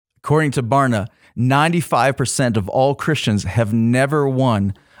According to Barna, 95% of all Christians have never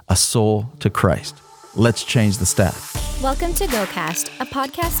won a soul to Christ. Let's change the stat. Welcome to GoCast, a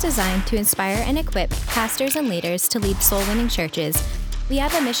podcast designed to inspire and equip pastors and leaders to lead soul-winning churches. We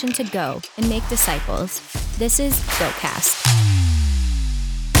have a mission to go and make disciples. This is GoCast.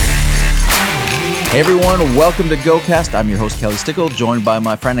 Hey everyone, welcome to GoCast. I'm your host, Kelly Stickle, joined by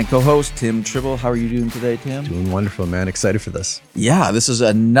my friend and co-host, Tim Tribble. How are you doing today, Tim? Doing wonderful, man. Excited for this. Yeah, this is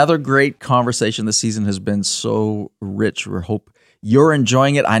another great conversation. This season has been so rich. We hope you're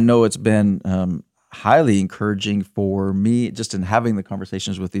enjoying it. I know it's been highly encouraging for me just in having the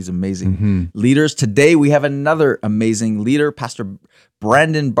conversations with these amazing leaders. Today, we have another amazing leader, Pastor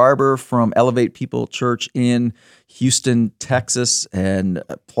Brandon Barber from Elevate People Church in Houston, Texas. And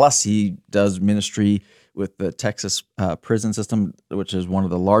plus, he does ministry with the Texas prison system, which is one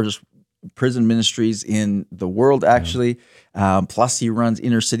of the largest prison ministries in the world, actually. Plus, he runs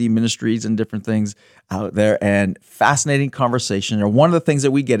inner city ministries and different things out there. And fascinating conversation. And one of the things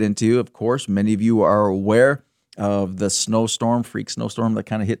that we get into, of course, many of you are aware of the freak snowstorm that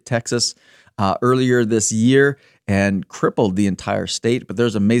kind of hit Texas earlier this year and crippled the entire state. But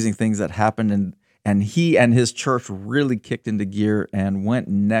there's amazing things that happened, and he and his church really kicked into gear and went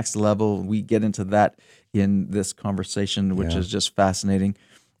next level. We get into that in this conversation, which is just fascinating.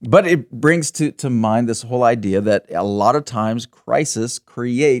 But it brings to mind this whole idea that a lot of times crisis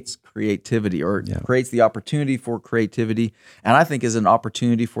creates creativity or creates the opportunity for creativity, and I think is an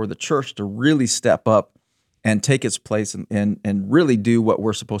opportunity for the church to really step up and take its place and really do what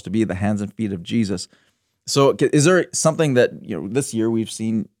we're supposed to be, the hands and feet of Jesus. So is there something that, this year we've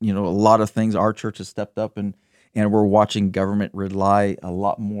seen, a lot of things our church has stepped up and we're watching government rely a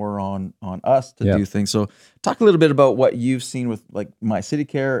lot more on us to do things. So talk a little bit about what you've seen with like My City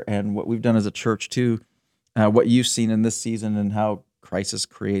Care and what we've done as a church too, what you've seen in this season and how crisis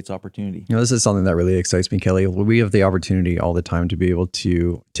creates opportunity. This is something that really excites me, Kelly. We have the opportunity all the time to be able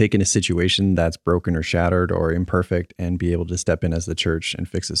to take in a situation that's broken or shattered or imperfect and be able to step in as the church and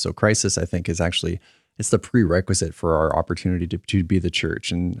fix it. So crisis, I think, is actually, it's the prerequisite for our opportunity to be the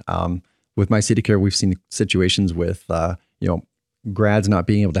church. And with My City Care, we've seen situations with, grads not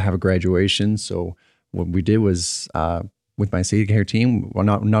being able to have a graduation. So what we did was, with My City Care team, well,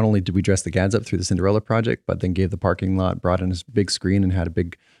 not only did we dress the grads up through the Cinderella project, but then gave the parking lot, brought in a big screen and had a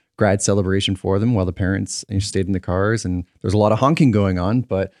big grad celebration for them while the parents stayed in the cars. And there's a lot of honking going on,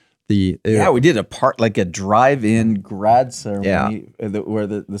 but we did a drive-in grad ceremony where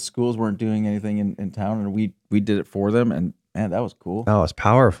the schools weren't doing anything in town, and we did it for them, and man, that was cool. Oh, it's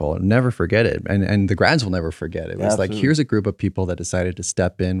powerful. Never forget it. And the grads will never forget it. It was like, here's a group of people that decided to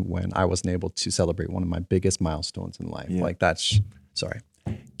step in when I wasn't able to celebrate one of my biggest milestones in life. Yeah. Like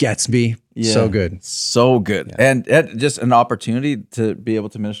gets me so good. So good. Yeah. And just an opportunity to be able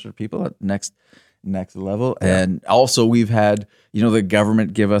to minister to people at next level. Yeah. And also we've had, the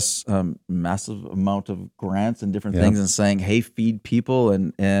government give us massive amount of grants and different things and saying, hey, feed people.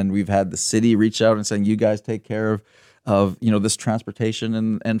 And we've had the city reach out and saying, you guys take care of this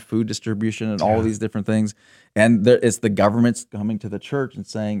transportation and food distribution and all these different things. And it's the government's coming to the church and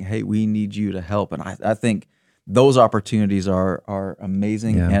saying, hey, we need you to help. And I think those opportunities are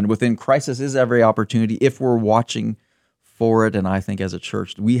amazing. Yeah. And within crisis is every opportunity if we're watching for it. And I think as a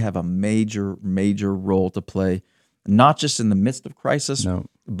church, we have a major, major role to play, not just in the midst of crisis,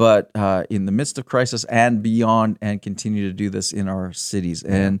 but in the midst of crisis and beyond, and continue to do this in our cities.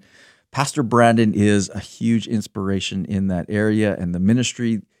 Yeah. And Pastor Brandon is a huge inspiration in that area, and the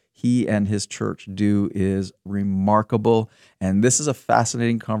ministry he and his church do is remarkable. And this is a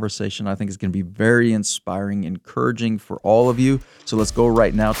fascinating conversation. I think it's going to be very inspiring, encouraging for all of you. So let's go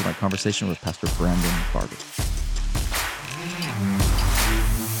right now to my conversation with Pastor Brandon Barber.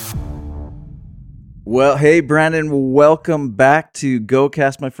 Well, hey, Brandon, welcome back to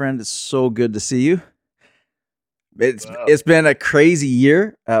GoCast, my friend. It's so good to see you. It's been a crazy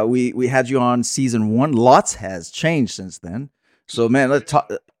year. We had you on season 1. Lots has changed since then. So, man, let's talk.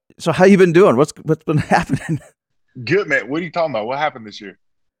 So, how you been doing? What's been happening? Good, man. What are you talking about? What happened this year?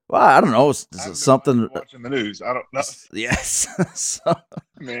 Well, I don't know. Something watching the news. I don't know. Yes,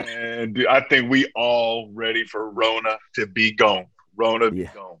 man. Dude, I think we all ready for Rona to be gone. Be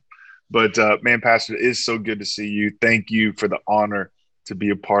gone. But man, Pastor, it's so good to see you. Thank you for the honor to be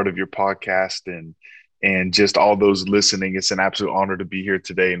a part of your podcast and just all those listening. It's an absolute honor to be here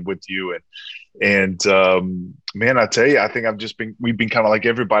today and with you. And man, I tell you, I think we've been kind of like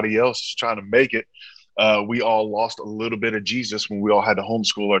everybody else trying to make it. We all lost a little bit of Jesus when we all had to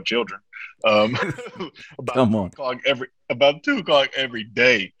homeschool our children. About 2 o'clock every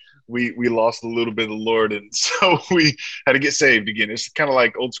day. we lost a little bit of the Lord, and so we had to get saved again. It's kind of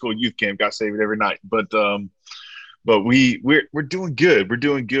like old school youth camp, got saved every night. But we're doing good. We're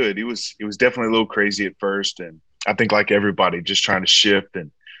doing good. It was definitely a little crazy at first, and I think like everybody, just trying to shift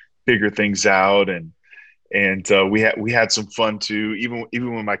and figure things out, and we had some fun too.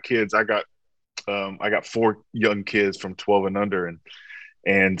 Even with my kids, I got 4 young kids from 12 and under,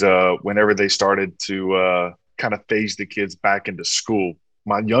 and whenever they started to kind of phase the kids back into school,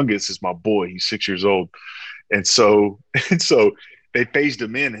 my youngest is my boy. He's 6 years old, and so they phased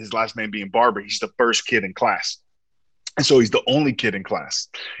him in. His last name being Barber. He's the first kid in class. And so he's the only kid in class.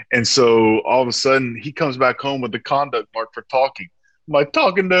 And so all of a sudden he comes back home with the conduct mark for talking. I'm like,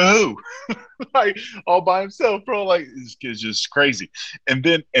 talking to who? Like all by himself, bro. Like this kid's just crazy. And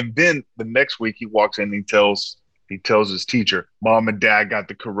then the next week he walks in and he tells his teacher, Mom and Dad got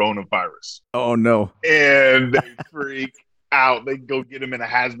the coronavirus. Oh no. And they freak out. They go get him in a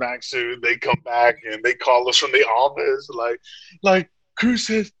hazmat suit. They come back and they call us from the office. Like Cruz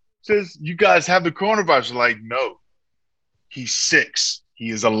says you guys have the coronavirus. Like, no. He's 6. He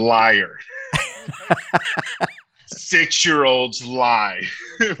is a liar. 6-year-olds lie.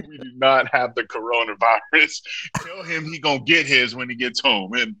 We do not have the coronavirus. Tell him he gonna get his when he gets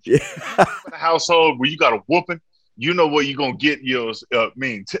home. And in a household where you got a whooping, you know what you're gonna get yours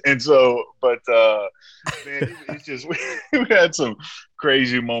means. And so, but man, it's just we had some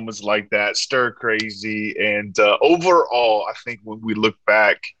crazy moments like that, stir crazy. And overall, I think when we look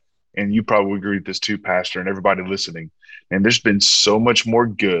back, and you probably agree with this too, Pastor, and everybody listening, and there's been so much more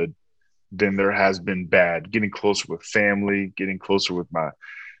good than there has been bad. Getting closer with family, getting closer with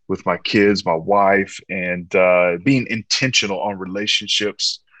my kids, my wife, and being intentional on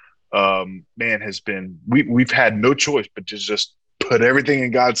relationships. Man, has been we've had no choice but to just put everything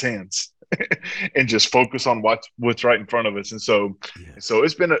in God's hands and just focus on what's right in front of us. And so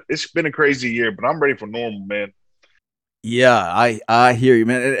it's been a crazy year, but I'm ready for normal, man. Yeah, I hear you,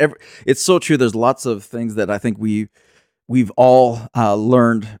 man. It's so true. There's lots of things that I think we've all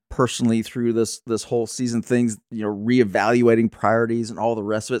learned personally through this whole season. Things, reevaluating priorities and all the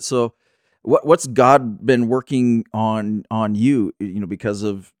rest of it. So, what's God been working on you? Because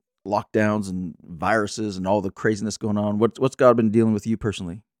of lockdowns and viruses and all the craziness going on. What's God been dealing with you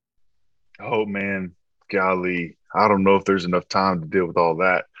personally? Oh man, golly, I don't know if there's enough time to deal with all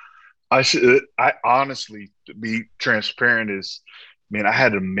that. I honestly, to be transparent, man, I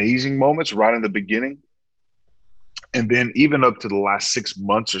had amazing moments right in the beginning. And then even up to the last 6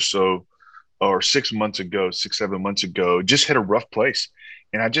 months or so, or 6 months ago, 7 months ago, just hit a rough place.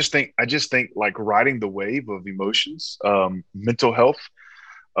 And I just think like riding the wave of emotions, mental health,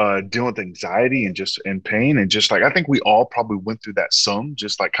 dealing with anxiety and pain. And just like, I think we all probably went through that some,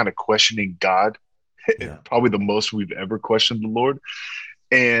 just like kind of questioning God, Yeah. probably the most we've ever questioned the Lord.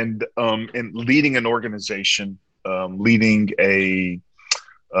 And leading an organization, leading a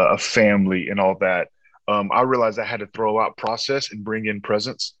family and all that. I realized I had to throw out process and bring in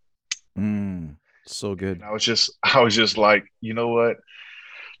presence. So good. And I was just like, you know what?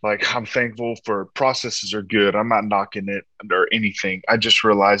 Like, I'm thankful for processes are good. I'm not knocking it or anything. I just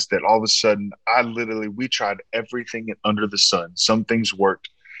realized that all of a sudden, we tried everything under the sun. Some things worked,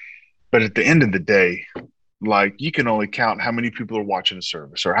 but at the end of the day, like you can only count how many people are watching a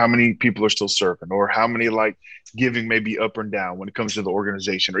service or how many people are still serving or how many like giving maybe up and down when it comes to the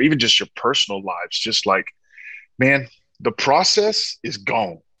organization or even just your personal lives. Just like, man, the process is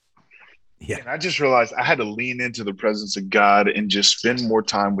gone. Yeah. And I just realized I had to lean into the presence of God and just spend more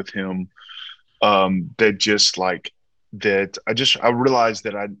time with him. I realized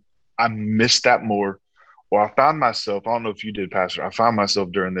that I missed that more, or I found myself, I don't know if you did, Pastor, I found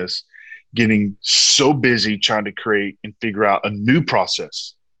myself during this getting so busy trying to create and figure out a new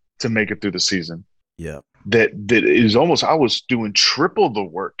process to make it through the season. Yeah. That it is almost, I was doing triple the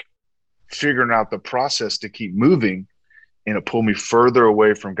work, figuring out the process to keep moving, and it pulled me further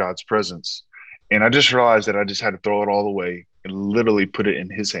away from God's presence. And I just realized that I just had to throw it all away and literally put it in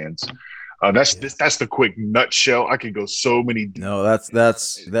his hands. That's the quick nutshell. I could go so many. No, that's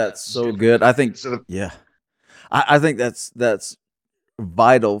so good. I think, yeah, I think that's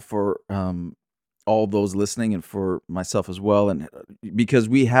vital for all those listening and for myself as well. And because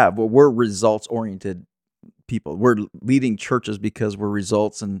we're results oriented people. We're leading churches because we're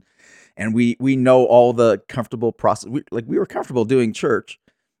results and we know all the comfortable process. We were comfortable doing church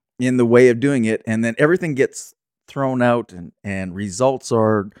in the way of doing it, and then everything gets thrown out and results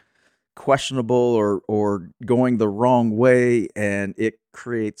are questionable or going the wrong way, and it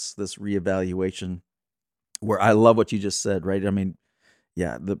creates this reevaluation where I love what you just said, right? I mean,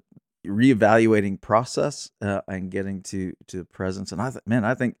 yeah, the reevaluating process and getting to presence. And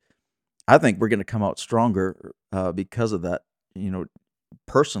I think I think we're going to come out stronger because of that,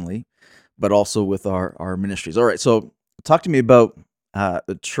 personally, but also with our ministries. All right, so talk to me about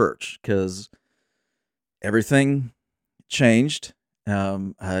the church, because everything changed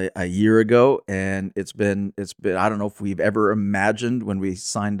a year ago, and it's been. I don't know if we've ever imagined when we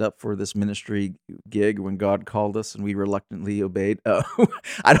signed up for this ministry gig, when God called us and we reluctantly obeyed.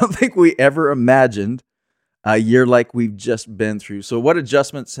 I don't think we ever imagined a year like we've just been through. So, what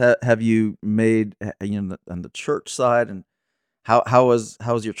adjustments have you made, on the church side, and how has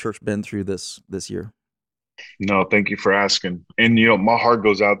your church been through this year? No, thank you for asking. And my heart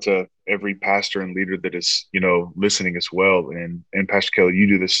goes out to every pastor and leader that is, listening as well. And Pastor Kelly, you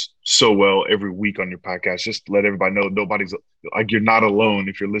do this so well every week on your podcast. Just let everybody know nobody's like, you're not alone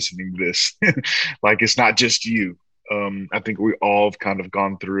if you're listening to this. Like, it's not just you. I think we all have kind of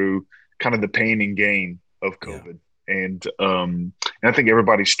gone through kind of the pain and gain of Yeah. COVID. And I think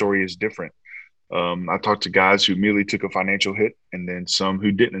everybody's story is different. I talked to guys who immediately took a financial hit, and then some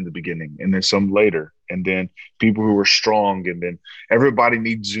who didn't in the beginning, and then some later, and then people who were strong, and then everybody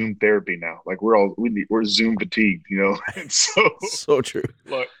needs Zoom therapy now. Like, we're Zoom fatigued, And so, So true.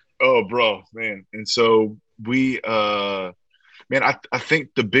 like, oh, bro, man. And so I think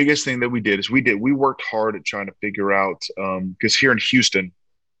the biggest thing that we did is we worked hard at trying to figure out, because here in Houston,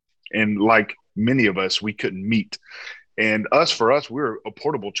 and like many of us, we couldn't meet. And for us, we're a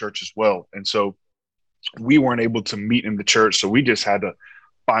portable church as well. And so we weren't able to meet in the church. So we just had to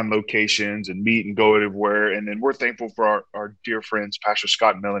find locations and meet and go everywhere. And then we're thankful for our dear friends, Pastor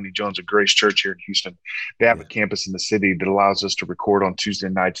Scott and Melanie Jones of Grace Church here in Houston. They have a campus in the city that allows us to record on Tuesday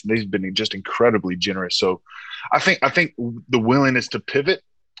nights. And they've been just incredibly generous. So I think the willingness to pivot,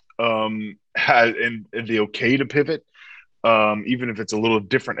 and the okay to pivot, even if it's a little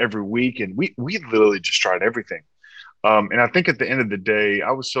different every week. And we literally just tried everything. And I think at the end of the day, I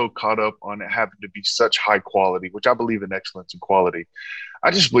was so caught up on it having to be such high quality, which I believe in excellence and quality.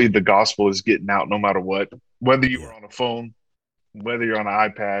 I just believe the gospel is getting out no matter what, whether you were on a phone, whether you're on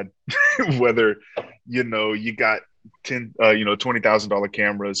an iPad, whether, you got $20,000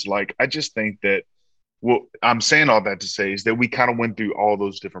 cameras. Like, I just think that, well, I'm saying all that to say is that we kind of went through all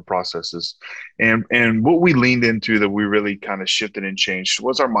those different processes, and what we leaned into that we really kind of shifted and changed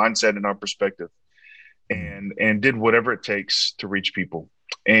was our mindset and our perspective, and did whatever it takes to reach people.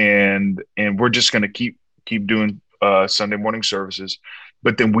 And we're just going to keep doing Sunday morning services,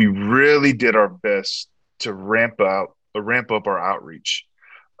 but then we really did our best to ramp up our outreach.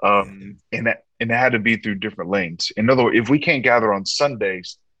 And that had to be through different lanes. In other words, if we can't gather on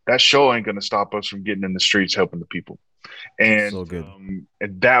Sundays, that show ain't going to stop us from getting in the streets helping the people. And, So good.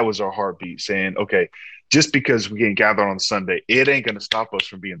 and that was our heartbeat, saying, okay, just because we can't gather on Sunday, it ain't going to stop us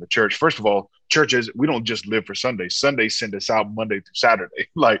from being the church. First of all, churches, we don't just live for Sundays. Sundays send us out Monday through Saturday.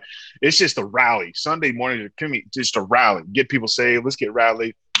 Like, it's just a rally. Sunday morning, just a rally. Get people saved. Let's get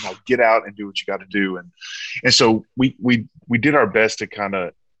rallied. Now get out and do what you got to do. And so we did our best to kind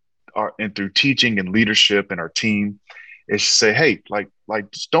of, and through teaching and leadership and our team, is to say, hey, like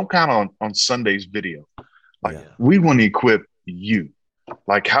just don't count on Sunday's video. Like, we want to equip you.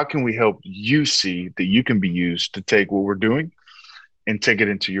 Like, how can we help you see that you can be used to take what we're doing and take it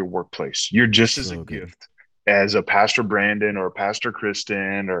into your workplace? You're just as a gift as a Pastor Brandon or Pastor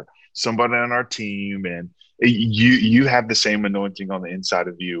Kristen or somebody on our team, and you have the same anointing on the inside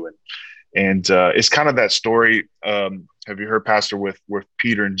of you. And it's kind of that story. Have you heard, Pastor, with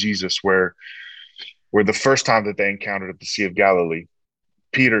Peter and Jesus, where the first time that they encountered at the Sea of Galilee,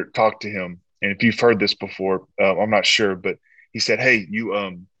 Peter talked to him. And if you've heard this before, I'm not sure, but he said, hey, you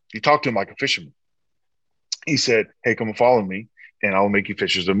talk to him like a fisherman. He said, hey, come and follow me, and I will make you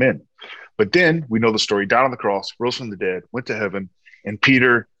fishers of men. But then we know the story: died on the cross, rose from the dead, went to heaven. And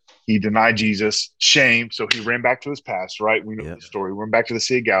Peter, he denied Jesus, shame. So he ran back to his past, right? We know the story. Went back to the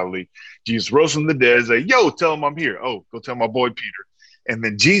Sea of Galilee. Jesus rose from the dead, say, yo, tell him I'm here. Oh, go tell my boy Peter. And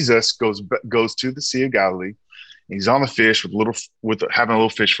then Jesus goes to the Sea of Galilee. And he's on the fish having a little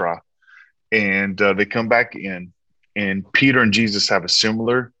fish fry. And they come back in, and Peter and Jesus have a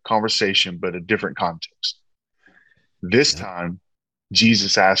similar conversation, but a different context. This time,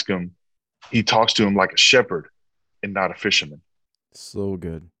 Jesus asks him, he talks to him like a shepherd and not a fisherman. So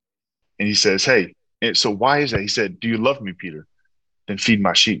good. And he says, hey, so why is that? He said, do you love me, Peter? Then feed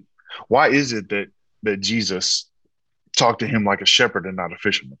my sheep. Why is it that Jesus talked to him like a shepherd and not a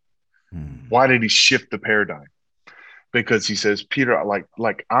fisherman? Why did he shift the paradigm? Because he says, Peter,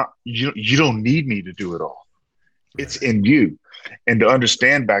 you don't need me to do it all. It's in you. And to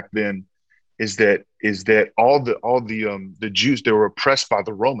understand back then is that all the Jews, they were oppressed by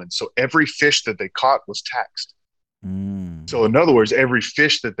the Romans. So every fish that they caught was taxed. So in other words, every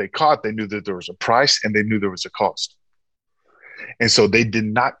fish that they caught, they knew that there was a price and they knew there was a cost. And so they did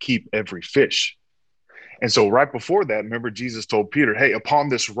not keep every fish. And so right before that, remember Jesus told Peter, hey, upon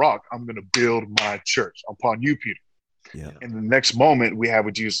this rock, I'm going to build my church upon you, Peter. Yeah. And the next moment we have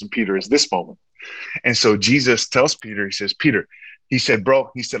with Jesus and Peter is this moment. And so Jesus tells Peter, he says, Peter, he said,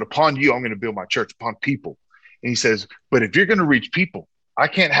 bro, he said, upon you, I'm going to build my church upon people. And he says, but if you're going to reach people, I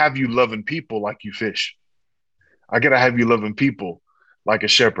can't have you loving people like you fish. I got to have you loving people like a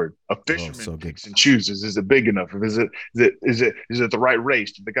shepherd. A fisherman picks and chooses. Is it big enough? Is it the right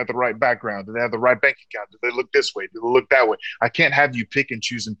race? Do they got the right background? Do they have the right bank account? Do they look this way? Do they look that way? I can't have you pick and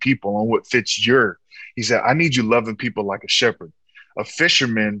choosing people on what fits your. He said, I need you loving people like a shepherd. A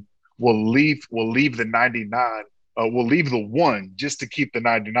fisherman will leave the 99. Will leave the one just to keep the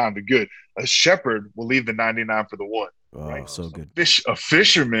 99 the good. A shepherd will leave the 99 for the one. Oh, right? So good. A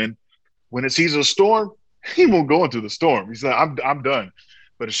fisherman, when it sees a storm, he won't go into the storm. He's like, I'm done.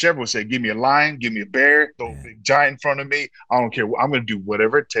 But a shepherd will say, give me a lion, give me a bear, throw a big giant in front of me. I don't care. I'm going to do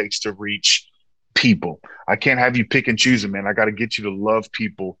whatever it takes to reach people. I can't have you pick and choose them, man. I got to get you to love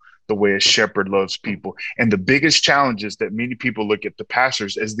people the way a shepherd loves people. And the biggest challenge is that many people look at the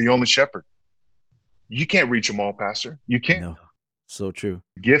pastors as the only shepherd. You can't reach them all, pastor. You can't. No. So true.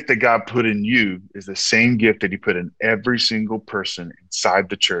 The gift that God put in you is the same gift that he put in every single person inside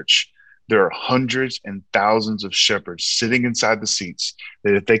the church. There are hundreds and thousands of shepherds sitting inside the seats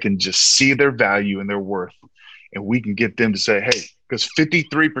that if they can just see their value and their worth, and we can get them to say, hey, because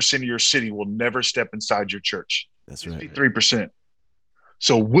 53% of your city will never step inside your church. That's right. 53%.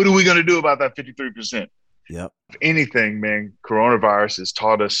 So what are we going to do about that 53%? Yep. If anything, man, coronavirus has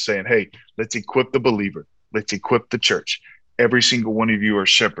taught us saying, hey, let's equip the believer. Let's equip the church. Every single one of you are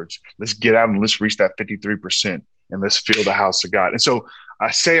shepherds. Let's get out and let's reach that 53% and let's fill the house of God. And so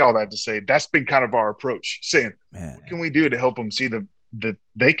I say all that to say that's been kind of our approach, saying, man, what can we do to help them see that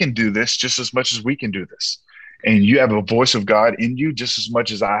they can do this just as much as we can do this? And you have a voice of God in you just as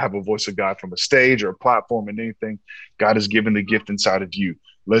much as I have a voice of God from a stage or a platform and anything. God has given the gift inside of you.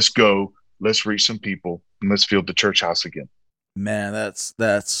 Let's go. Let's reach some people and let's fill the church house again. Man,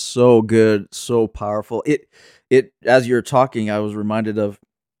 that's so good, so powerful. It as you're talking, I was reminded of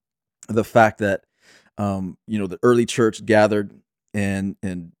the fact that the early church gathered and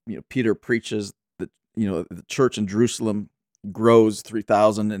Peter preaches that the church in Jerusalem grows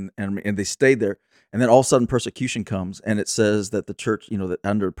 3,000 and they stayed there. And then all of a sudden persecution comes, and it says that the church, that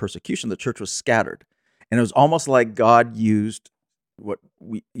under persecution, the church was scattered. And it was almost like God used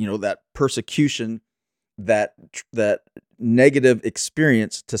that persecution, that negative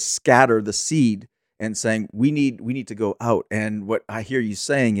experience to scatter the seed and saying, we need to go out. And what I hear you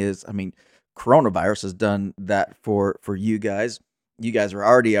saying is, coronavirus has done that for you guys. You guys are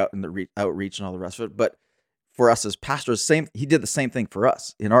already out in the outreach and all the rest of it. But for us as pastors, he did the same thing for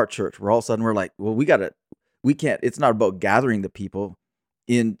us in our church. Where all of a sudden we're like, well, we can't. It's not about gathering the people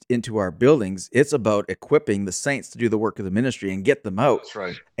into our buildings. It's about equipping the saints to do the work of the ministry and get them out. That's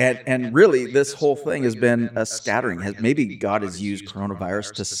right. And really, this whole thing has been a scattering. Maybe God has used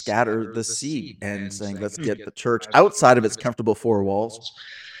coronavirus to scatter the seed and saying, let's get the church outside of its comfortable four walls.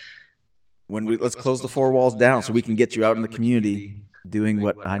 Let's close the four walls down so we can get you out in the community doing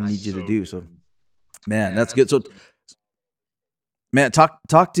what I need you to do. So, man, that's good. So, man, talk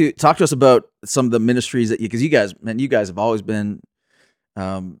to us about some of the ministries that because you guys have always been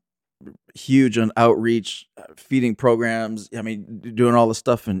huge on outreach, feeding programs. Doing all the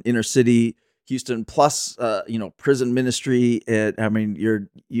stuff in inner city Houston, plus prison ministry. You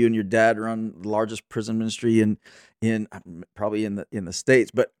and your dad run the largest prison ministry in probably in the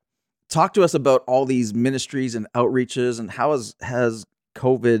States. But talk to us about all these ministries and outreaches, and how has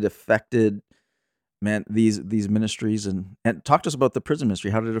COVID affected, man, these ministries, and talk to us about the prison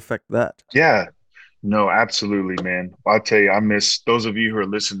ministry. How did it affect that? Yeah, no, absolutely, man. I'll tell you, I miss those of you who are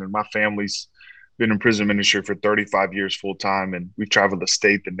listening. My family's been in prison ministry for 35 years full time, and we've traveled the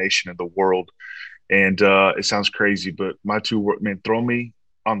state, the nation, and the world. And it sounds crazy, but my two men throw me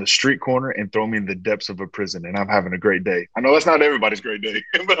on the street corner and throw me in the depths of a prison, and I'm having a great day. I know that's not everybody's great day,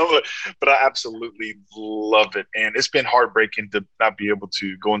 but I absolutely love it. And it's been heartbreaking to not be able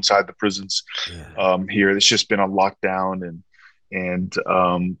to go inside the prisons here. It's just been on lockdown and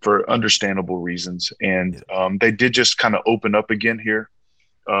for understandable reasons. And they did just kind of open up again here,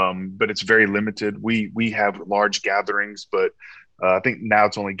 but it's very limited. We have large gatherings, but I think now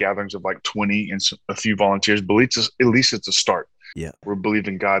it's only gatherings of like 20 and a few volunteers, but at least it's a start. Yeah, we're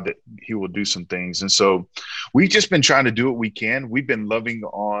believing God that he will do some things. And so we've just been trying to do what we can. We've been loving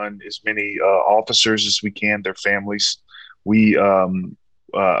on as many officers as we can, their families. We,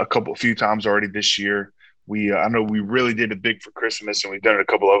 few times already this year, I know we really did it big for Christmas, and we've done it a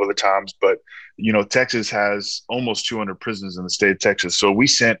couple of other times. But Texas has almost 200 prisons in the state of Texas, so we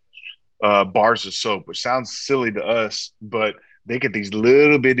sent bars of soap, which sounds silly to us, but they get these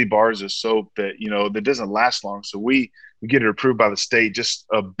little bitty bars of soap that that doesn't last long. So we get it approved by the state. Just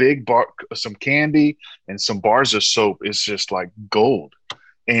a big bar, some candy, and some bars of soap is just like gold,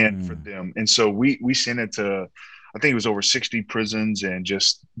 and for them. And so we sent it to, I think it was over 60 prisons, and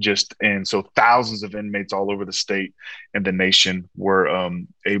and so thousands of inmates all over the state and the nation were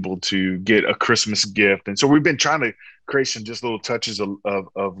able to get a Christmas gift. And so we've been trying to create some just little touches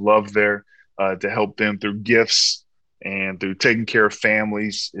of love there to help them through gifts and through taking care of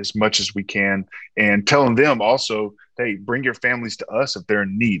families as much as we can, and telling them also, hey, bring your families to us if they're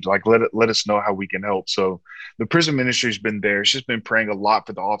in need. Like, let us know how we can help. So the prison ministry has been there. It's just been praying a lot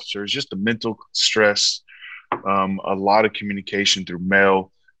for the officers, just the mental stress, a lot of communication through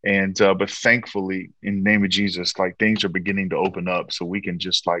mail. And but thankfully, in the name of Jesus, like, things are beginning to open up so we can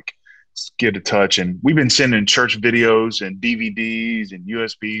just like get a touch. And we've been sending church videos and DVDs and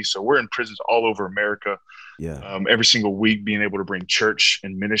USBs. So we're in prisons all over America. Yeah. Every single week, being able to bring church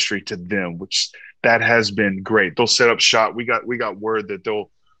and ministry to them, which that has been great. They'll set up shop. We got word that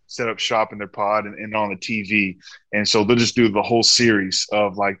they'll set up shop in their pod and on the TV. And so they'll just do the whole series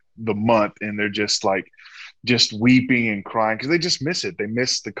of like the month. And they're just weeping and crying because they just miss it. They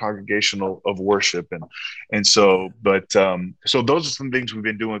miss the congregational of worship. And so, but so those are some things we've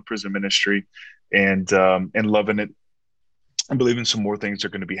been doing with prison ministry, and loving it. I believe in some more things are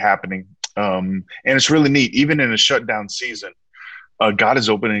going to be happening. And it's really neat. Even in a shutdown season, God is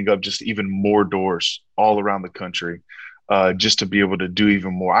opening up just even more doors all around the country, just to be able to do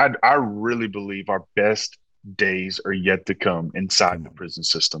even more. I really believe our best days are yet to come inside the prison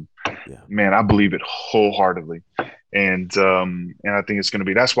system. Yeah. Man, I believe it wholeheartedly. And I think it's going to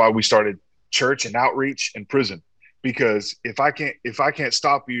be, that's why we started church and outreach in prison, because if I can't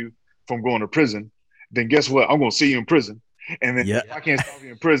stop you from going to prison, then guess what? I'm going to see you in prison. And then if I can't stop you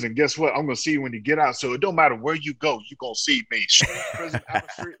in prison, guess what? I'm going to see you when you get out. So it don't matter where you go, you're going to see me. Street, prison, out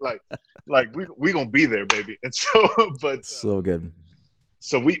the street, like we going to be there, baby. And so, but so good.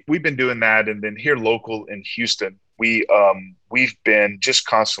 So we've been doing that. And then here local in Houston, we've been just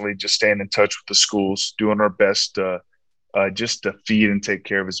constantly just staying in touch with the schools, doing our best just to feed and take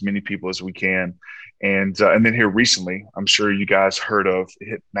care of as many people as we can. And then here recently, I'm sure you guys heard of, it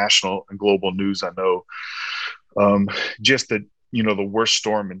hit national and global news, I know, just the worst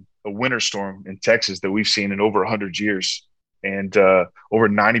winter storm in Texas that we've seen in over 100 years. And over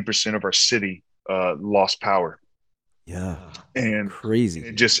 90% of our city lost power. Yeah. And crazy.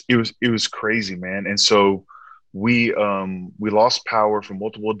 It was crazy, man. And so we lost power for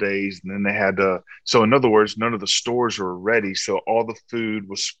multiple days, and then they had so in other words, none of the stores were ready. So all the food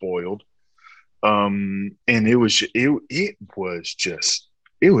was spoiled. And it was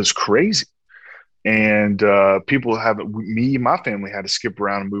crazy. And me and my family had to skip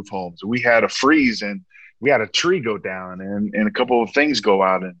around and move home. So we had a freeze, and we had a tree go down, and a couple of things go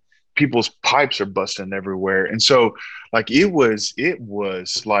out, and people's pipes are busting everywhere. And so like it was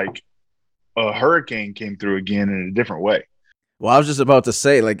like a hurricane came through again in a different way. Well, I was just about to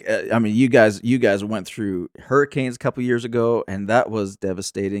say, like, I mean, you guys went through hurricanes a couple years ago, and that was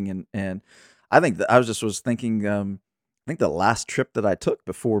devastating. And I think that I was thinking, I think the last trip that I took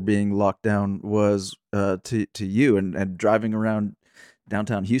before being locked down was to you and driving around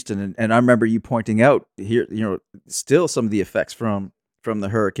downtown Houston. And I remember you pointing out here, still some of the effects from the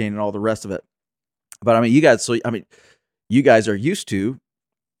hurricane and all the rest of it. But I mean, you guys are used to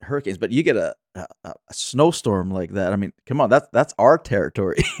hurricanes, but you get a snowstorm like that. I mean, come on, that's our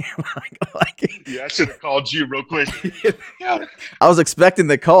territory. Yeah, I should have called you real quick. I was expecting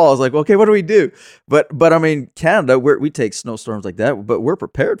the call. I was like, okay, what do we do? But I mean, Canada, we take snowstorms like that, but we're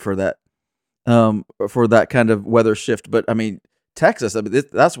prepared for that kind of weather shift. But I mean, Texas, I mean,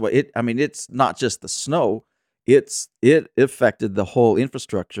 that's what it. I mean, it's not just the snow. It affected the whole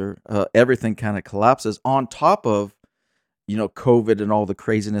infrastructure. Everything kind of collapses on top of, COVID and all the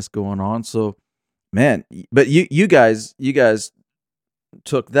craziness going on. So, man, but you guys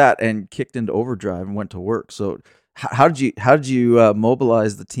took that and kicked into overdrive and went to work. So, how did you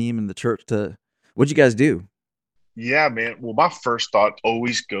mobilize the team and the church what'd you guys do? Yeah, man. Well, my first thought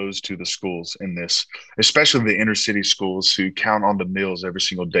always goes to the schools in this, especially the inner city schools who count on the meals every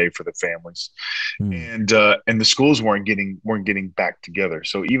single day for the families. And the schools weren't getting back together.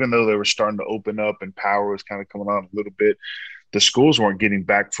 So even though they were starting to open up and power was kind of coming on a little bit, the schools weren't getting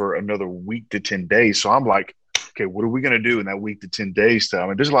back for another week to 10 days. So I'm like, okay, what are we going to do in that week to 10 days? I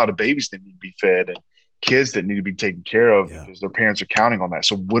mean, there's a lot of babies that need to be fed and kids that need to be taken care of because their parents are counting on that.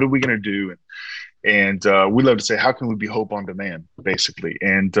 So what are we going to do? And we love to say, how can we be hope on demand, basically?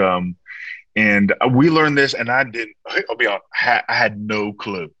 And we learned this, and I'll be honest, I had no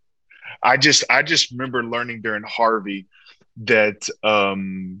clue. I just remember learning during Harvey that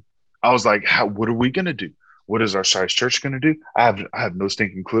I was like, what are we gonna do? What is our size church gonna do? I have no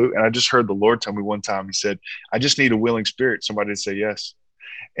stinking clue. And I just heard the Lord tell me one time, he said, I just need a willing spirit, somebody to say yes.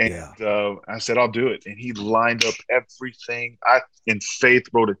 And Yeah. I said, I'll do it. And he lined up everything. I, in faith,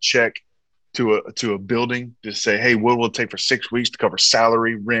 wrote a check to a building to say, hey, what will it take for 6 weeks to cover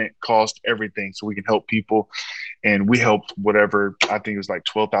salary, rent, cost, everything, so we can help people. And we helped whatever, I think it was like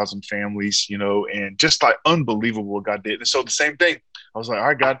 12,000 families, and just like unbelievable what God did. And so the same thing, I was like, all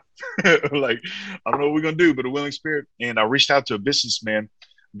right, God, like, I don't know what we're going to do, but a willing spirit. And I reached out to a businessman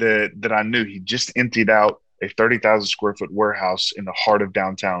that I knew. He just emptied out a 30,000 square foot warehouse in the heart of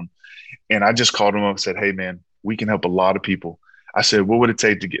downtown. And I just called him up and said, hey, man, we can help a lot of people. I said, what would it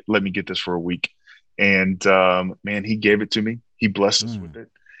take to let me get this for a week? And man, he gave it to me. He blessed us with it.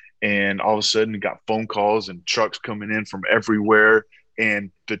 And all of a sudden, we got phone calls and trucks coming in from everywhere.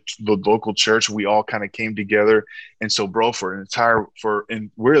 And the local church, we all kind of came together. And so, bro,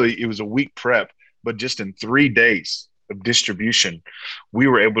 and really, it was a week prep, but just in 3 days of distribution, we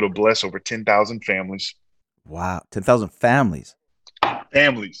were able to bless over 10,000 families. Wow. 10,000 families.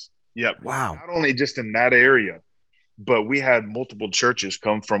 Families. Yep. Wow. Not only just in that area, but we had multiple churches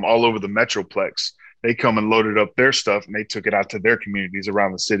come from all over the Metroplex. They come and loaded up their stuff, and they took it out to their communities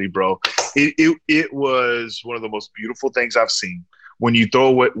around the city, bro. It was one of the most beautiful things I've seen. When you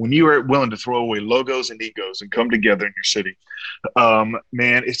are willing to throw away logos and egos and come together in your city,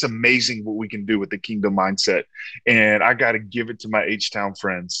 man, it's amazing what we can do with the kingdom mindset. And I got to give it to my H-Town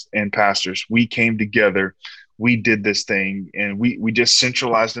friends and pastors. We came together. We did this thing, and we just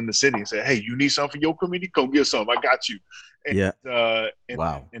centralized in the city and said, hey, you need something for your community? Come get some. I got you. And, yeah.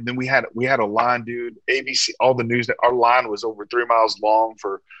 Wow. And then we had a line, dude. ABC, all the news, that our line was over 3 miles long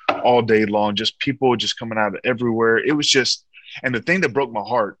for all day long. Just people just coming out of everywhere. It was just, and the thing that broke my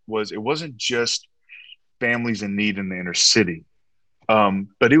heart was it wasn't just families in need in the inner city,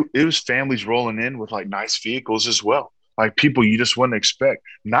 but it was families rolling in with like nice vehicles as well, like people you just wouldn't expect,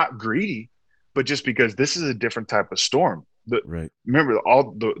 not greedy, but just because this is a different type of storm. Right. Remember,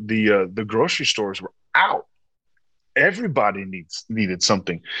 all the grocery stores were out. Everybody needed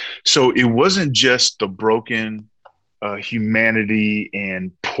something. So it wasn't just the broken humanity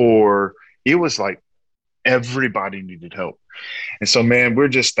and poor. It was like everybody needed help. And so, man, we're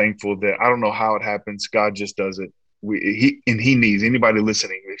just thankful that I don't know how it happens. God just does it. He needs anybody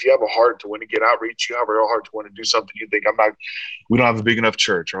listening. If you have a heart to want to get outreach, you have a real heart to want to do something. You think we don't have a big enough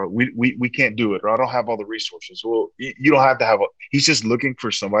church, or we can't do it, or I don't have all the resources. Well, you don't have to have he's just looking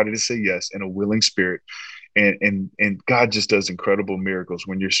for somebody to say yes in a willing spirit. And God just does incredible miracles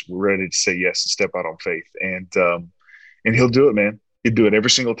when you're ready to say yes and step out on faith. And he'll do it, man. He'll do it every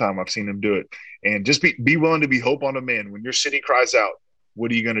single time. I've seen him do it. And just be willing to be hope on demand. When your city cries out,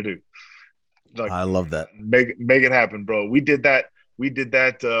 what are you going to do? Like, I love that. Make it happen, bro. We did that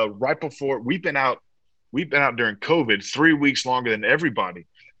right before we've been out during COVID 3 weeks longer than everybody,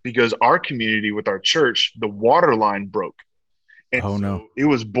 because our community with our church, the water line broke. And no. It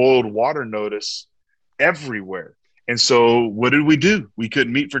was boiled water notice everywhere. And so what did we do? We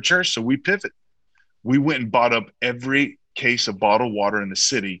couldn't meet for church, so we pivoted. We went and bought up every case of bottled water in the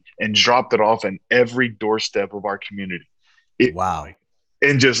city and dropped it off in every doorstep of our community. Wow.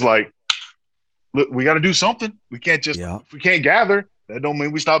 And just like, look, we got to do something. We can't just, if we can't gather, that don't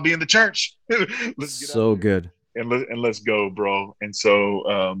mean we stop being the church. Let's get so good. And let's go, bro. And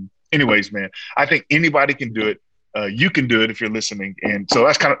so, anyways, man, I think anybody can do it. You can do it if you're listening. And so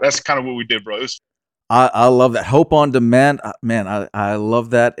that's kind of what we did, bro. I love that. Hope on demand, man. I love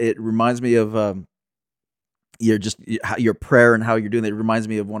that. It reminds me of your prayer and how you're doing that. It reminds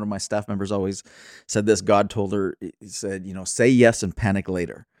me of one of my staff members always said this. God told her, he said, say yes and panic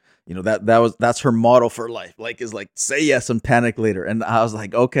later. That's her motto for life. Is say yes and panic later. And I was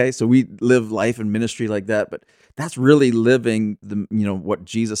like, okay, so we live life and ministry like that, but that's really living what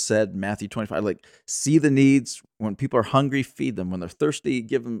Jesus said, Matthew 25, see the needs. When people are hungry, feed them. When they're thirsty,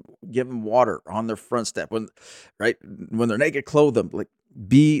 give them water on their front step. When they're naked, clothe them.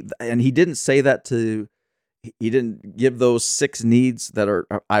 And he didn't say that he didn't give those 6 needs that are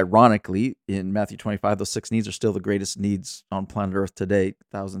ironically in Matthew 25. Those 6 needs are still the greatest needs on planet Earth today,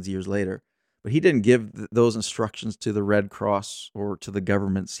 thousands of years later. But he didn't give those instructions to the Red Cross or to the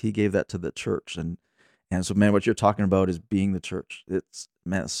governments. He gave that to the church. And so, man, what you're talking about is being the church. It's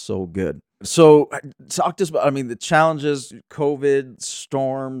so good. So talk to us about, the challenges, COVID,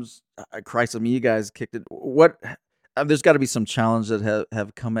 storms, Christ. You guys kicked it. there's got to be some challenge that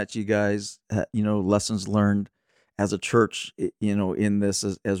have come at you guys, lessons learned as a church, in this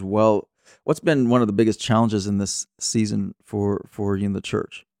as well. What's been one of the biggest challenges in this season for you in the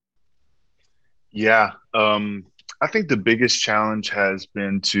church? Yeah. I think the biggest challenge has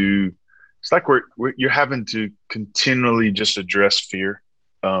been it's like you're having to continually just address fear.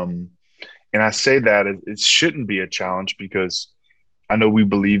 And I say that it shouldn't be a challenge because I know we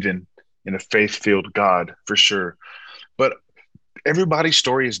believe in a faith-filled God for sure, but everybody's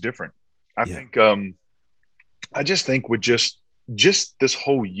story is different. I Yeah. think I just think with just this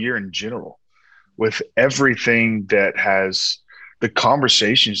whole year in general, with everything that has the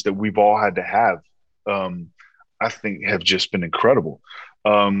conversations that we've all had to have, um, I think have just been incredible.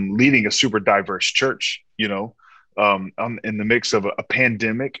 Leading a super diverse church, I'm in the mix of a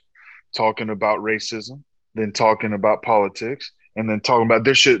pandemic, talking about racism, then talking about politics, and then talking about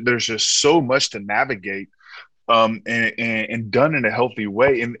there's just so much to navigate, and done in a healthy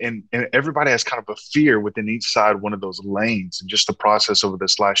way. And everybody has kind of a fear within each side, one of those lanes, and just the process over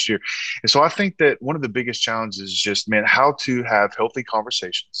this last year. And so I think that one of the biggest challenges is just, man, how to have healthy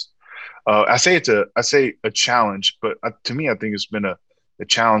conversations. I say a challenge, but to me, I think it's been a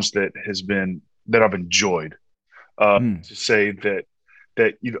challenge that I've enjoyed. Mm, To say that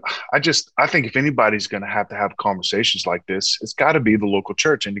I think if anybody's going to have conversations like this, it's got to be the local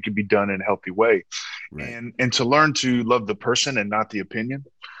church, and it can be done in a healthy way, right. and to learn to love the person and not the opinion,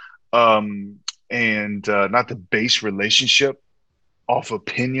 um, and not the base relationship off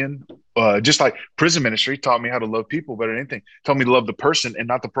opinion. Just like prison ministry taught me how to love people better than anything, taught me to love the person and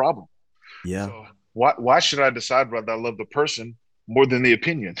not the problem. Yeah. So why should I decide whether I love the person more than the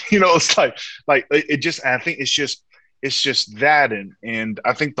opinion? It's like it just. I think it's just that, and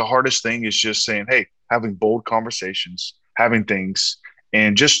I think the hardest thing is just saying, hey, having bold conversations, having things,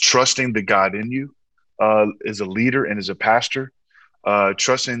 and just trusting the God in you, as a leader and as a pastor,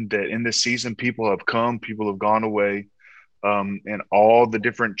 trusting that in this season people have come, people have gone away, and all the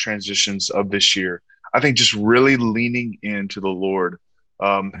different transitions of this year. I think just really leaning into the Lord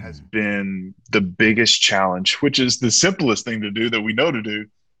has Mm. been the biggest challenge, which is the simplest thing to do that we know to do,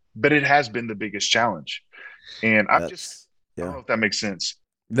 but it has been the biggest challenge. And That's I don't yeah. know if that makes sense.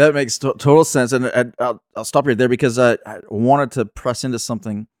 That makes total sense, and I'll stop you there because I wanted to press into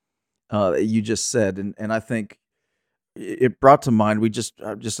something that you just said, and I think it brought to mind. We just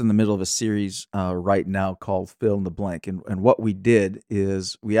in the middle of a series right now called "Fill in the Blank," and what we did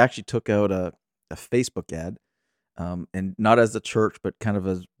is we actually took out a Facebook ad, and not as the church, but kind of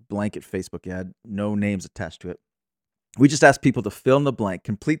a blanket Facebook ad, no names attached to it. We just asked people to fill in the blank,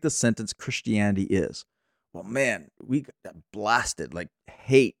 complete the sentence Christianity is. Well, man, we got blasted like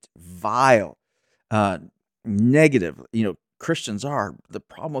hate, vile, uh, negative. Christians are the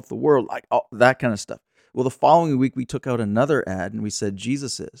problem with the world, like all that kind of stuff. Well, the following week we took out another ad and we said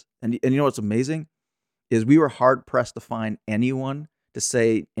Jesus is, and you know what's amazing is we were hard pressed to find anyone to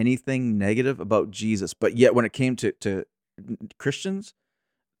say anything negative about Jesus, but yet when it came to Christians,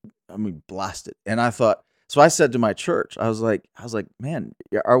 I mean, blasted. And I thought, so I said to my church, I was like, man,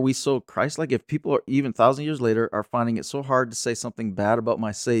 are we so Christ-like? If people are even 1,000 years later are finding it so hard to say something bad about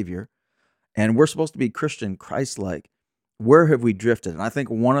my Savior, and we're supposed to be Christian, Christ-like, where have we drifted? And I think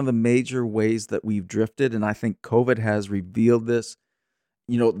one of the major ways that we've drifted, and I think COVID has revealed this,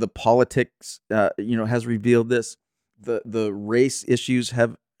 the politics, has revealed this, the race issues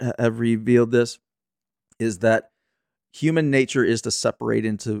have revealed this, is that human nature is to separate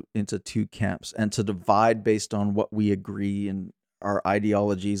into two camps and to divide based on what we agree and our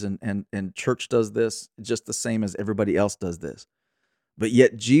ideologies, and church does this just the same as everybody else does this. But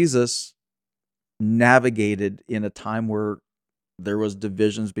yet Jesus navigated in a time where there was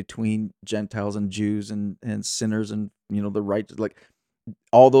divisions between Gentiles and Jews and sinners and the right, like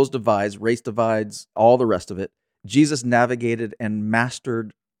all those divides, race divides, all the rest of it. Jesus navigated and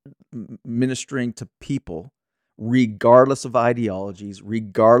mastered ministering to people regardless of ideologies,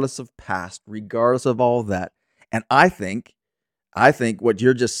 regardless of past, regardless of all that. And I think what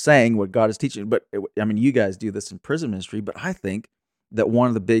you're just saying, what God is teaching, but I mean, you guys do this in prison ministry, but I think that one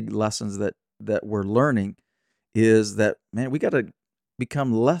of the big lessons that we're learning is that, man, we got to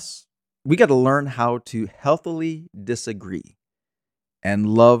learn how to healthily disagree and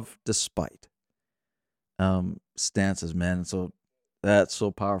love despite stances, man. So that's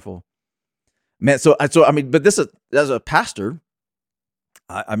so powerful. Man, so I mean, but this is, as a pastor,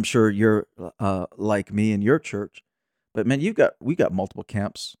 I'm sure you're like me in your church, but man, we got multiple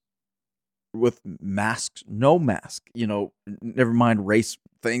camps with masks, no mask, never mind race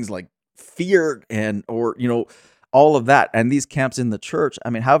things like fear or all of that, and these camps in the church. I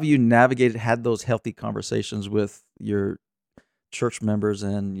mean, how have you navigated, had those healthy conversations with your church members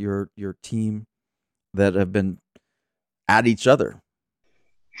and your team that have been at each other.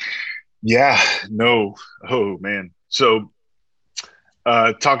 Yeah, no. Oh man. So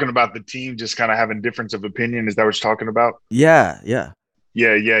talking about the team just kind of having difference of opinion, is that what you're talking about? Yeah. Yeah.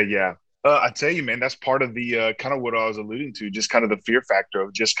 I tell you, man, that's part of the kind of what I was alluding to, just kind of the fear factor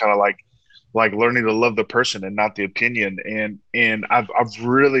of just kind of like learning to love the person and not the opinion. And I've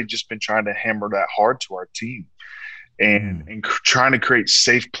really just been trying to hammer that hard to our team and trying to create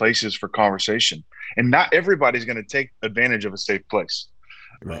safe places for conversation. And not everybody's going to take advantage of a safe place.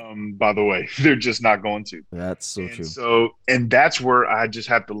 Right. By the way, they're just not going to. That's so And true. and that's where I just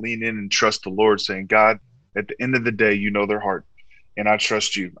have to lean in and trust the Lord, saying, God, at the end of the day, you know their heart, and I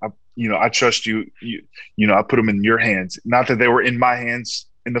trust you. I trust you. I put them in your hands. Not that they were in my hands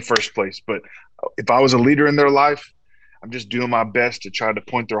in the first place, but if I was a leader in their life, I'm just doing my best to try to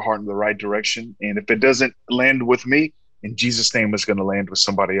point their heart in the right direction. And if it doesn't land with me, in Jesus' name, it's going to land with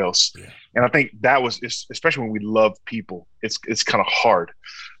somebody else. Yeah. And I think that was, especially when we love people, it's kind of hard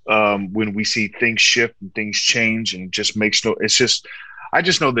when we see things shift and things change, and it just makes I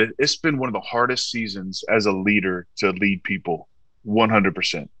just know that it's been one of the hardest seasons as a leader to lead people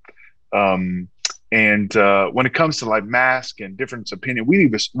 100%. And when it comes to like mask and different opinion,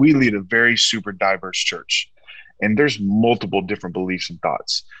 we lead a very super diverse church, and there's multiple different beliefs and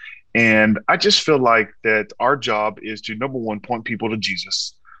thoughts. And I just feel like that our job is to, number one, point people to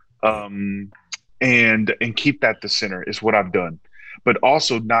Jesus, and keep that the center is what I've done, but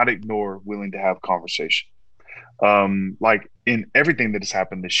also not ignore willing to have conversation. Like in everything that has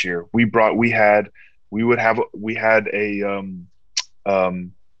happened this year, we had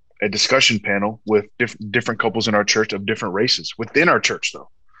a discussion panel with different couples in our church of different races within our church, though.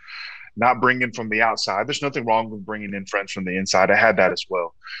 Not bringing from the outside. There's nothing wrong with bringing in friends from the inside. I had that as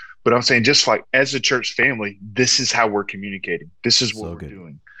well. But I'm saying, just like as a church family, this is how we're communicating. This is what we're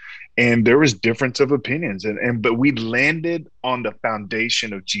doing. And there was difference of opinions, but we landed on the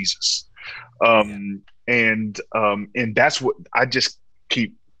foundation of Jesus. And that's what I just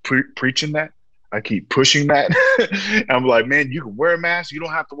keep preaching that. I keep pushing that. I'm like, man, you can wear a mask. You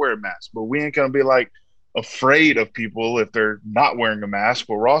don't have to wear a mask, but we ain't going to be like afraid of people if they're not wearing a mask,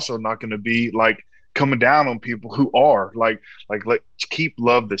 but we're also not going to be like coming down on people who are like keep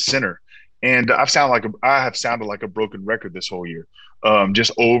love the center. And I have sounded like a broken record this whole year,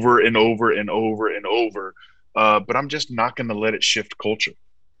 just over and over and over and over. But I'm just not going to let it shift culture.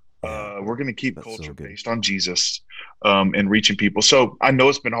 We're going to keep culture based on Jesus, and reaching people. So I know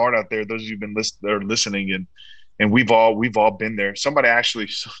it's been hard out there. Those of you who've been listening, and we've all been there. Somebody actually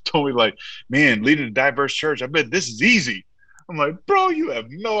told me, like, man, leading a diverse church, I bet this is easy. I'm like, bro, you have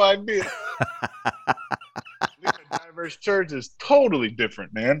no idea. Leading a diverse church is totally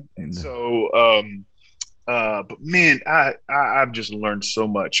different, man. And so, but man, I've just learned so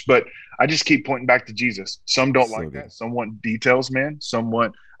much. But I just keep pointing back to Jesus. Some don't like that. Some want details, man.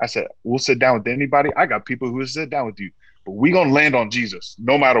 I said, we'll sit down with anybody. I got people who will sit down with you, but we're going to land on Jesus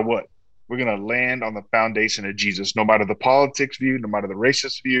no matter what. We're going to land on the foundation of Jesus, no matter the politics view, no matter the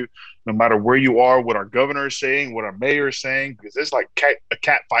racist view, no matter where you are, what our governor is saying, what our mayor is saying, because it's like a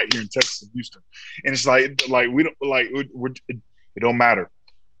cat fight here in Texas and Houston. And it's it don't matter.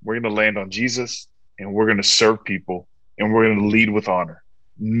 We're going to land on Jesus, and we're going to serve people, and we're going to lead with honor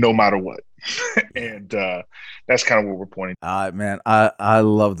no matter what. And that's kind of what we're pointing. Man, I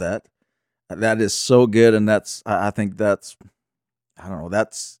love that. That is so good. And I think that's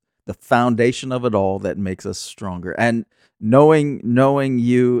the foundation of it all that makes us stronger. And knowing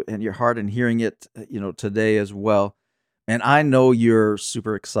you and your heart and hearing it, today as well. And I know you're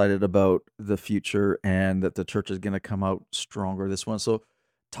super excited about the future and that the church is going to come out stronger this one. So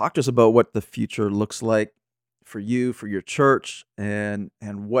talk to us about what the future looks like for you, for your church, and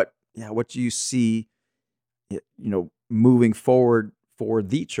what you see, moving forward for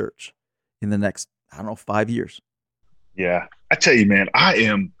the church in the next, 5 years. Yeah. I tell you, man, I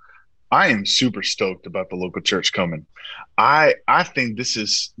am super stoked about the local church coming. I think this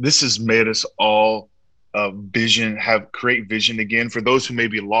has made us all create vision again. For those who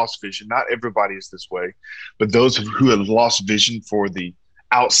maybe lost vision, not everybody is this way, but those who have lost vision for the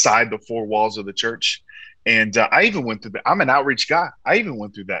outside the four walls of the church. And I even went through that. I'm an outreach guy. I even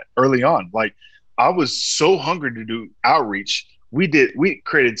went through that early on. Like, I was so hungry to do outreach. We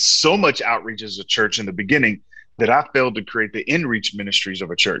created so much outreach as a church in the beginning that I failed to create the in-reach ministries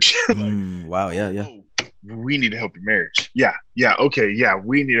of a church. Wow. Yeah. Oh, we need to help your marriage. Yeah. Okay. Yeah.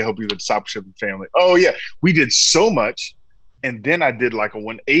 We need to help you with discipleship and family. Oh yeah. We did so much. And then I did like a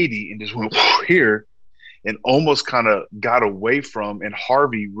 180 and just went here and almost kind of got away from, and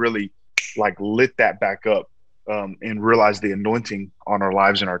Harvey really like lit that back up. and realize the anointing on our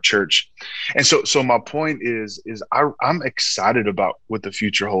lives in our church. And so my point is I'm excited about what the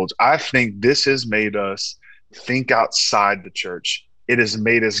future holds. I think this has made us think outside the church. It has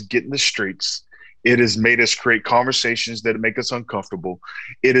made us get in the streets. It has made us create conversations that make us uncomfortable.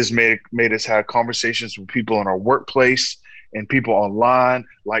 It has made us have conversations with people in our workplace and people online.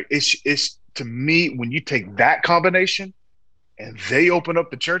 Like it's to me, when you take that combination and they open up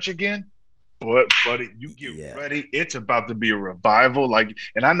the church again, but you get ready. It's about to be a revival. Like,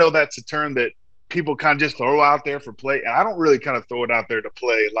 and I know that's a term that people kind of just throw out there for play. And I don't really kind of throw it out there to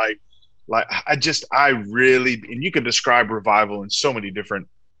play. I really, and you can describe revival in so many different,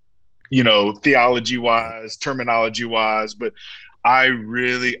 theology wise, terminology wise, but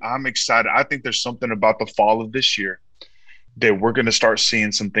I'm excited. I think there's something about the fall of this year that we're going to start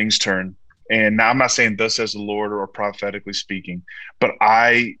seeing some things turn. And now I'm not saying thus says the Lord or prophetically speaking, but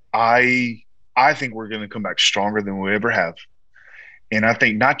I think we're going to come back stronger than we ever have. And I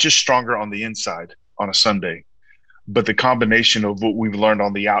think not just stronger on the inside on a Sunday, but the combination of what we've learned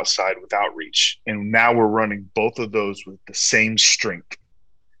on the outside with outreach. And now we're running both of those with the same strength.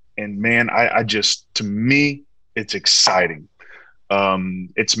 And man, to me, it's exciting.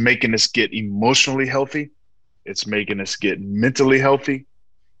 It's making us get emotionally healthy. It's making us get mentally healthy.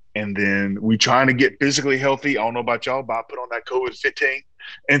 And then we trying to get physically healthy. I don't know about y'all, but I put on that COVID-15.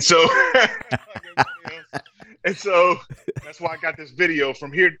 And so, that's why I got this video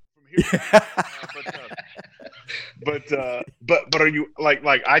from here. But are you like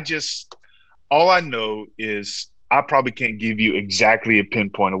all I know is I probably can't give you exactly a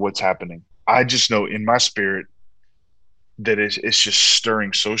pinpoint of what's happening. I just know in my spirit that it's just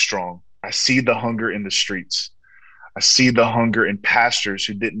stirring so strong. I see the hunger in the streets. I see the hunger in pastors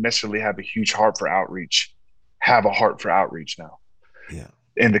who didn't necessarily have a huge heart for outreach, have a heart for outreach now. Yeah.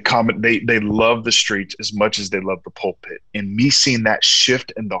 And they love the streets as much as they love the pulpit. And me seeing that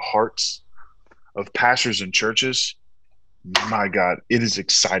shift in the hearts of pastors and churches, my God, it is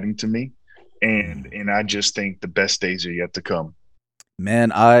exciting to me. And I just think the best days are yet to come.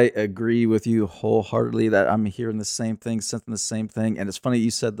 Man, I agree with you wholeheartedly that I'm hearing the same thing, sensing the same thing. And it's funny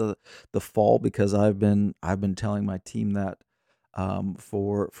you said the fall, because I've been telling my team that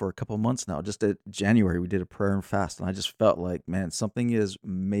for a couple of months now. Just at January, we did a prayer and fast, and I just felt like, man, something is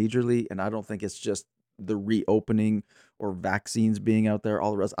majorly, and I don't think it's just the reopening or vaccines being out there,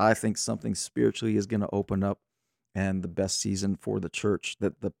 all the rest. I think something spiritually is going to open up, and the best season for the church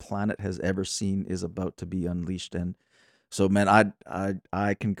that the planet has ever seen is about to be unleashed. And so, man,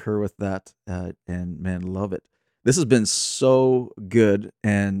 I concur with that, and man, love it. This has been so good,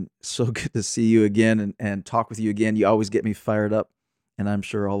 and so good to see you again and talk with you again. You always get me fired up, and I'm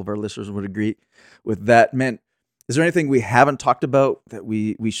sure all of our listeners would agree with that. Man, is there anything we haven't talked about that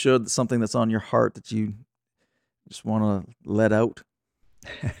we should, something that's on your heart that you just want to let out?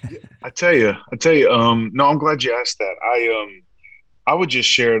 I tell you, no, I'm glad you asked that. I would just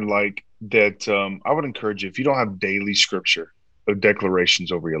share like that. I would encourage you, if you don't have daily scripture or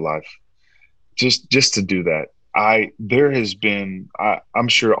declarations over your life, just to do that. There has been, I'm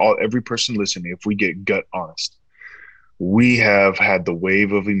sure every person listening, if we get gut honest, we have had the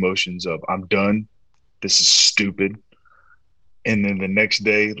wave of emotions of, I'm done. This is stupid. And then the next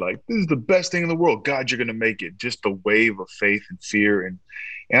day, like, this is the best thing in the world. God, you're going to make it. Just the wave of faith and fear. And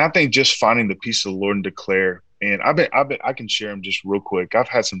I think just finding the peace of the Lord and declare. And I can share them just real quick. I've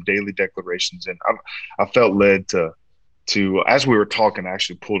had some daily declarations, and I felt led to, as we were talking, I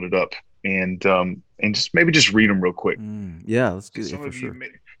actually pulled it up and just maybe just read them real quick. Yeah, let's do it for sure.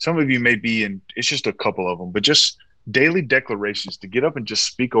 Some of you may be in, it's just a couple of them, but just daily declarations to get up and just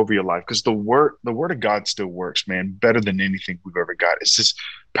speak over your life, because the word of God still works, man, better than anything we've ever got. It's just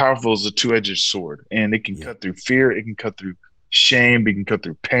powerful as a two-edged sword, and it can cut through fear, it can cut through shame, it can cut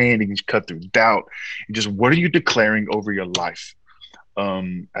through pain, it can cut through doubt. And just, what are you declaring over your life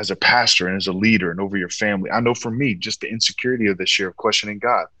as a pastor and as a leader and over your family? I know for me, just the insecurity of this year of questioning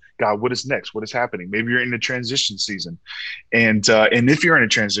God, what is next? What is happening? Maybe you're in a transition season. And if you're in a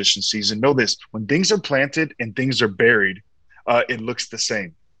transition season, know this: when things are planted and things are buried, it looks the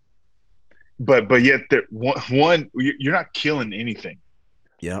same. But yet you're not killing anything.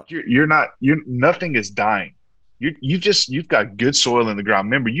 Yeah. Nothing is dying. You've got good soil in the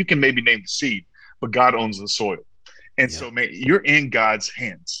ground. Remember, you can maybe name the seed, but God owns the soil. And so, man, you're in God's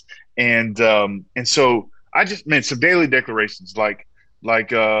hands. And so some daily declarations like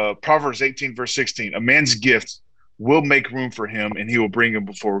Proverbs 18, verse 16, a man's gift will make room for him, and he will bring him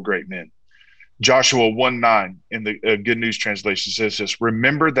before great men. Joshua 1:9 in the Good News Translation says this: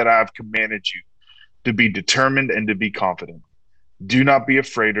 remember that I have commanded you to be determined and to be confident. Do not be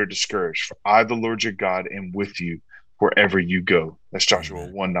afraid or discouraged, for I, the Lord your God, am with you wherever you go. That's Joshua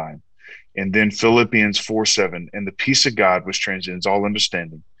 1:9. And then Philippians 4:7. And the peace of God, which transcends all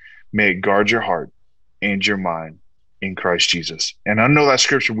understanding, may it guard your heart and your mind in Christ Jesus. And I know that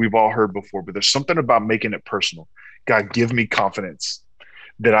scripture we've all heard before, but there's something about making it personal. God, give me confidence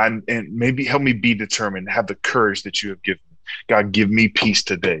and maybe help me be determined, have the courage that you have given me. God, give me peace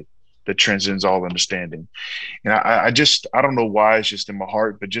today that transcends all understanding. And I don't know why, it's just in my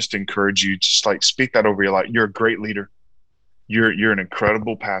heart, but just to encourage you, just like speak that over your life. You're a great leader. You're an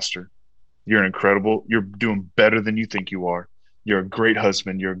incredible pastor. You're doing better than you think you are. You're a great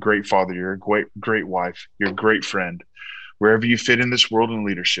husband. You're a great father. You're a great wife. You're a great friend. Wherever you fit in this world in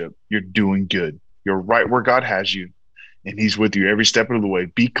leadership, you're doing good. You're right where God has you, and he's with you every step of the way.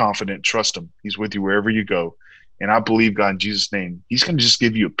 Be confident. Trust him. He's with you wherever you go. And I believe, God, in Jesus' name, he's going to just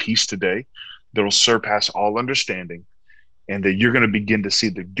give you a peace today that will surpass all understanding, and that you're going to begin to see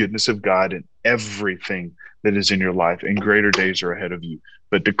the goodness of God in everything that is in your life, and greater days are ahead of you.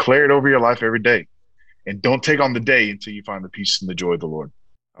 But declare it over your life every day, and don't take on the day until you find the peace and the joy of the Lord.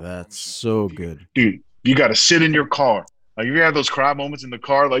 That's so good. Dude, you got to sit in your car. Like, you have those cry moments in the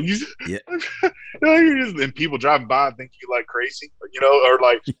car, like and people driving by think you like crazy, or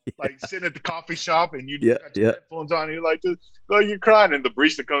like sitting at the coffee shop and you got your headphones on and you're like, you're crying, and the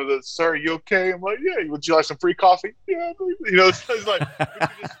barista comes and says, "Sir, you okay?" I'm like, "Yeah, would you like some free coffee?" Yeah, it's like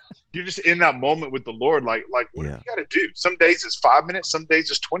you're just in that moment with the Lord. Like what do you got to do? Some days it's 5 minutes, some days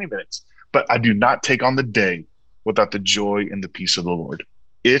it's 20 minutes. But I do not take on the day without the joy and the peace of the Lord.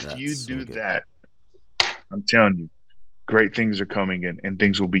 If you do that, I'm telling you, great things are coming in, and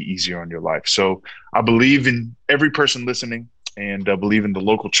things will be easier on your life. So I believe in every person listening, and I believe in the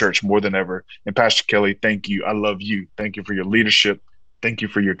local church more than ever. And Pastor Kelly, thank you. I love you. Thank you for your leadership. Thank you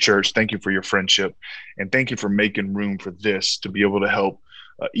for your church. Thank you for your friendship. And thank you for making room for this to be able to help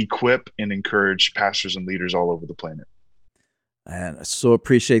equip and encourage pastors and leaders all over the planet. And I so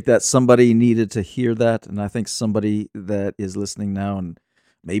appreciate that. Somebody needed to hear that. And I think somebody that is listening now and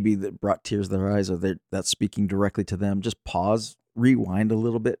maybe that brought tears to their eyes, or that's speaking directly to them, just pause, rewind a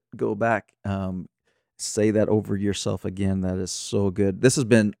little bit, go back, say that over yourself again. That is so good. This has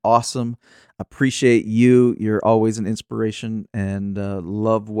been awesome. Appreciate you. You're always an inspiration, and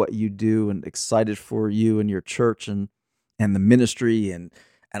love what you do, and excited for you and your church and the ministry. And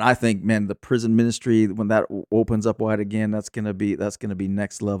I think, man, the prison ministry, when that opens up wide again, that's gonna be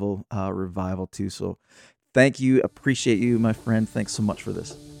next level revival too. So thank you. Appreciate you, my friend. Thanks so much for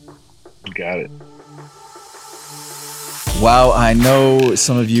this. You got it. Wow, I know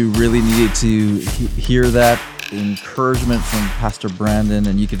some of you really needed to hear that encouragement from Pastor Brandon,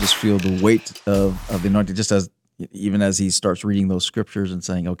 and you could just feel the weight of the anointing, just even as he starts reading those scriptures and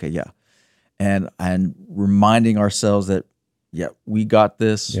saying, okay, yeah. And reminding ourselves that, we got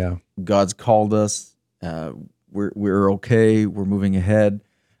this. Yeah. God's called us. We're okay. We're moving ahead.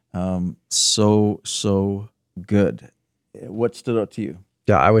 So good. What stood out to you?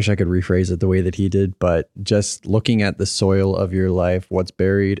 Yeah, I wish I could rephrase it the way that he did, but just looking at the soil of your life, what's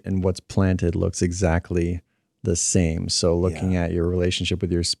buried and what's planted looks exactly the same. So looking at your relationship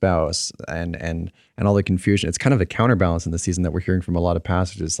with your spouse and all the confusion, it's kind of a counterbalance in the season that we're hearing from a lot of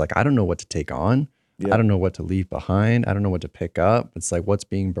pastors. It's like, I don't know what to take on. I don't know what to leave behind. I don't know what to pick up. It's like what's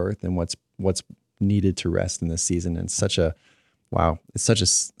being birthed and what's needed to rest in this season. And it's such a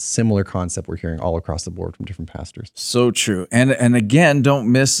similar concept we're hearing all across the board from different pastors. So true. And again,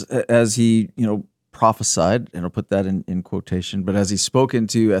 don't miss, as he, prophesied, and I'll put that in quotation, but as he spoke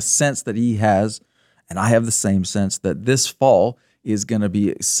into a sense that he has, and I have the same sense, that this fall is going to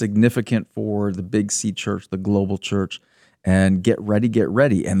be significant for the Big C Church, the global church, and get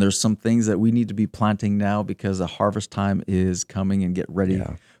ready. And there's some things that we need to be planting now because the harvest time is coming, and get ready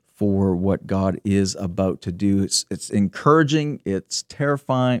for what God is about to do. It's encouraging, it's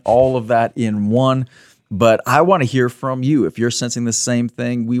terrifying, all of that in one. But I want to hear from you. If you're sensing the same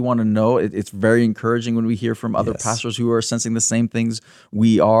thing, we want to know. It's very encouraging when we hear from other pastors who are sensing the same things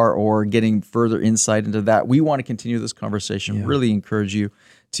we are, or getting further insight into that. We want to continue this conversation. Really encourage you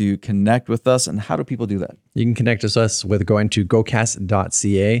to connect with us. And how do people do that? You can connect with us with going to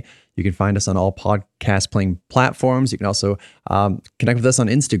gocast.ca. You can find us on all podcast playing platforms. You can also connect with us on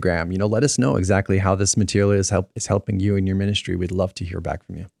Instagram. Let us know exactly how this material is helping you in your ministry. We'd love to hear back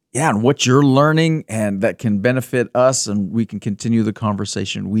from you. Yeah, and what you're learning, and that can benefit us, and we can continue the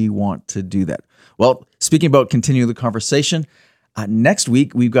conversation. We want to do that. Well, speaking about continue the conversation, next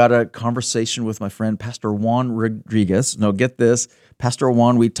week we've got a conversation with my friend Pastor Juan Rodriguez. Now, get this, Pastor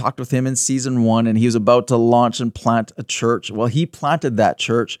Juan, we talked with him in season 1, and he was about to launch and plant a church. Well, he planted that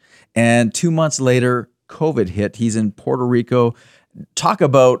church, and 2 months later, COVID hit. He's in Puerto Rico. Talk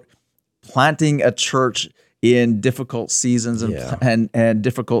about planting a church in difficult seasons and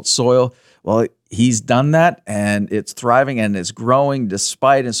difficult soil. Well, he's done that, and it's thriving and it's growing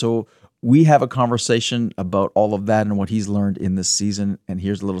despite. And so we have a conversation about all of that and what he's learned in this season. And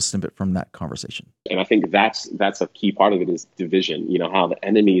here's a little snippet from that conversation. And I think that's a key part of it is division, how the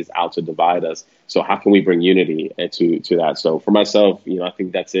enemy is out to divide us. So how can we bring unity to that? So for myself, I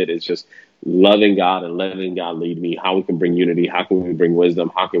think that's it. It's just loving God and letting God lead me, how we can bring unity, how can we bring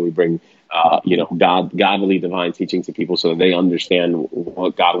wisdom, how can we bring, godly divine teaching to people so that they understand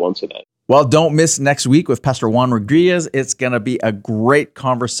what God wants of them. Well, don't miss next week with Pastor Juan Rodriguez. It's going to be a great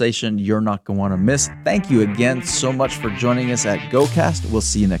conversation you're not going to want to miss. Thank you again so much for joining us at GoCast. We'll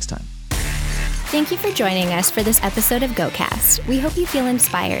see you next time. Thank you for joining us for this episode of GoCast. We hope you feel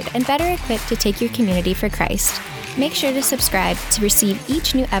inspired and better equipped to take your community for Christ. Make sure to subscribe to receive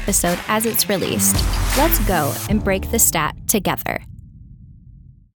each new episode as it's released. Let's go and break the stat together.